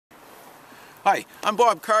Hi, I'm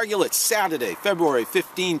Bob Cargill. It's Saturday, February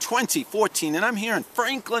 15, 2014, and I'm here in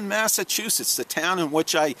Franklin, Massachusetts, the town in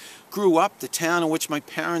which I grew up, the town in which my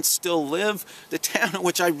parents still live, the town in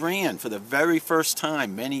which I ran for the very first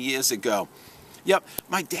time many years ago. Yep,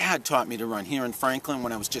 my dad taught me to run here in Franklin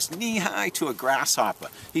when I was just knee-high to a grasshopper.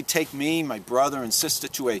 He'd take me, my brother, and sister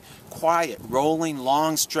to a quiet, rolling,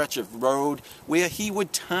 long stretch of road where he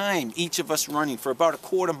would time each of us running for about a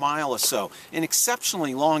quarter mile or so, an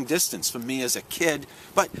exceptionally long distance for me as a kid,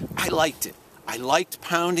 but I liked it. I liked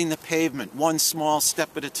pounding the pavement one small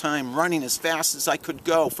step at a time, running as fast as I could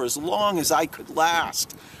go for as long as I could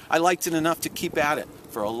last. I liked it enough to keep at it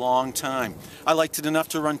for a long time. I liked it enough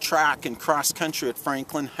to run track and cross country at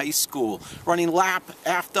Franklin High School, running lap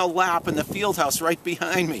after lap in the field house right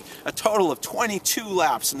behind me. A total of 22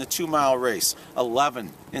 laps in the 2-mile race,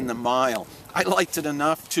 11 in the mile. I liked it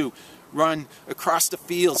enough to run across the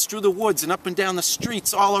fields, through the woods, and up and down the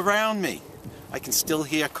streets all around me. I can still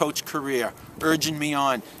hear Coach Corriea urging me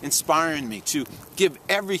on, inspiring me to give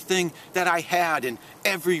everything that I had in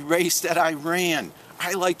every race that I ran.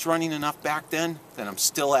 I liked running enough back then that I'm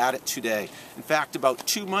still at it today. In fact, about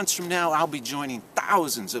 2 months from now, I'll be joining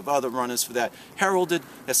thousands of other runners for that heralded,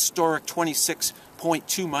 historic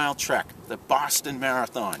 26.2-mile trek, the Boston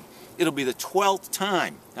Marathon. It'll be the 12th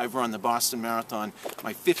time I've run the Boston Marathon,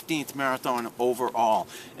 my 15th marathon overall.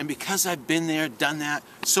 And because I've been there, done that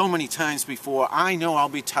so many times before, I know I'll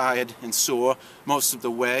be tired and sore most of the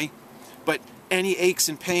way. But any aches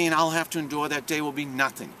and pain I'll have to endure that day will be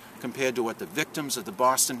nothing compared to what the victims of the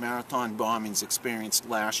Boston Marathon bombings experienced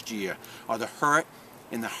last year, or the hurt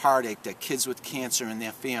and the heartache that kids with cancer and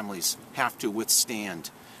their families have to withstand.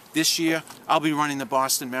 This year, I'll be running the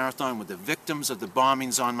Boston Marathon with the victims of the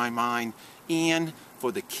bombings on my mind, and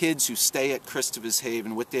for the kids who stay at Christopher's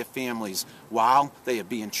Haven with their families while they are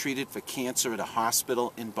being treated for cancer at a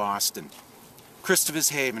hospital in Boston. Christopher's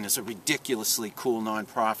Haven is a ridiculously cool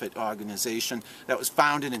nonprofit organization that was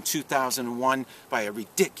founded in 2001 by a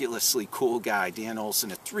ridiculously cool guy, Dan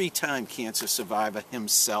Olson, a 3-time cancer survivor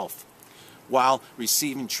himself. While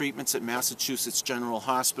receiving treatments at Massachusetts General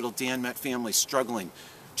Hospital, Dan met families struggling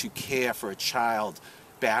to care for a child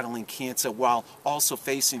battling cancer while also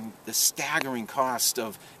facing the staggering cost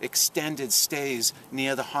of extended stays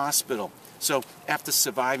near the hospital. So after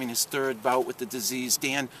surviving his 3rd bout with the disease,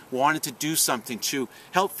 Dan wanted to do something to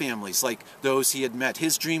help families like those he had met.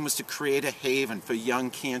 His dream was to create a haven for young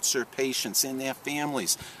cancer patients and their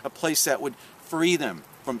families, a place that would free them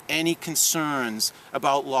from any concerns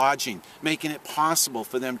about lodging, making it possible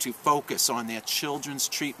for them to focus on their children's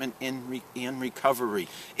treatment and recovery.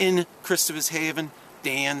 In Christopher's Haven,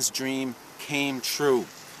 Dan's dream came true.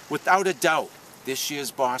 Without a doubt, this year's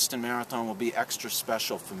Boston Marathon will be extra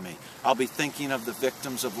special for me. I'll be thinking of the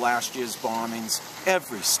victims of last year's bombings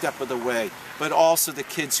every step of the way, but also the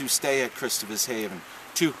kids who stay at Christopher's Haven.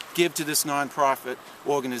 To give to this nonprofit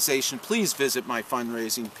organization, please visit my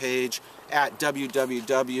fundraising page at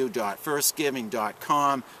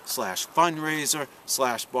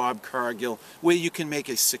www.firstgiving.com/fundraiser/Bob Cargill, where you can make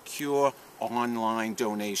a secure online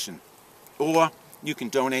donation. Or you can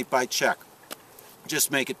donate by check.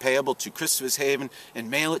 Just make it payable to Christopher's Haven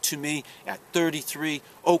and mail it to me at 33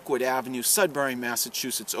 Oakwood Avenue, Sudbury,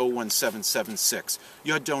 Massachusetts 01776.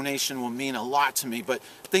 Your donation will mean a lot to me, but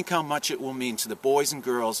think how much it will mean to the boys and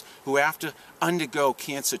girls who have to undergo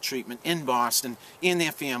cancer treatment in Boston and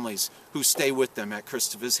their families who stay with them at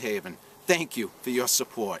Christopher's Haven. Thank you for your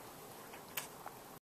support.